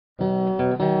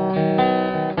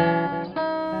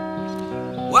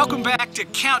Welcome back to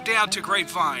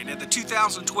Countdown2Grapevine at the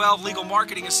 2012 Legal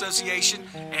Marketing Association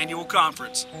Annual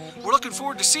Conference. We're looking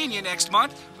forward to seeing you next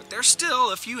month, but there's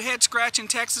still a few head-scratching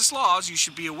Texas laws you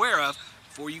should be aware of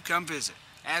before you come visit.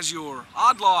 As your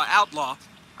odd law outlaw,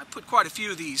 I put quite a few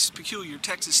of these peculiar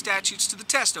Texas statutes to the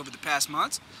test over the past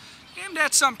months, and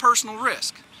at some personal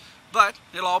risk. But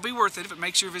it'll all be worth it if it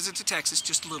makes your visit to Texas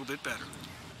just a little bit better.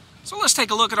 So let's take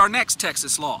a look at our next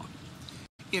Texas law.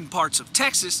 In parts of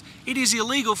Texas, it is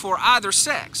illegal for either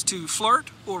sex to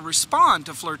flirt or respond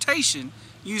to flirtation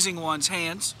using one's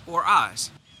hands or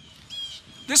eyes.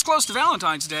 This close to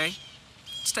Valentine's Day,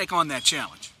 let's take on that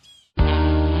challenge.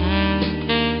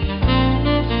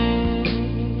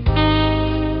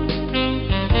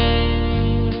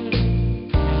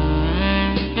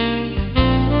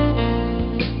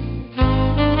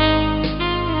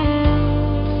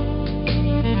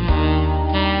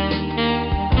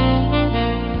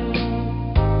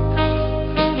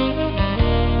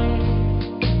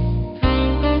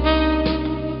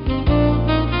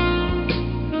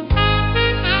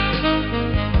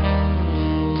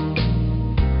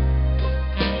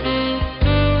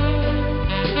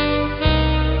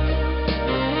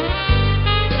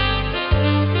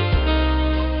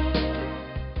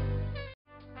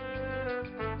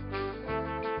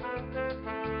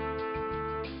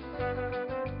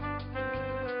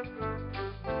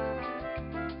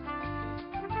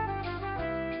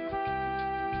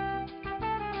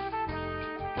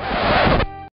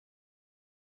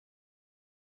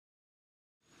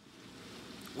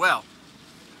 Well,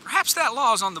 perhaps that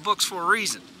law is on the books for a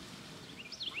reason.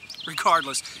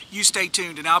 Regardless, you stay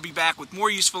tuned and I'll be back with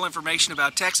more useful information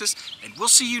about Texas, and we'll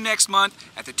see you next month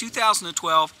at the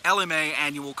 2012 LMA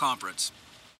Annual Conference.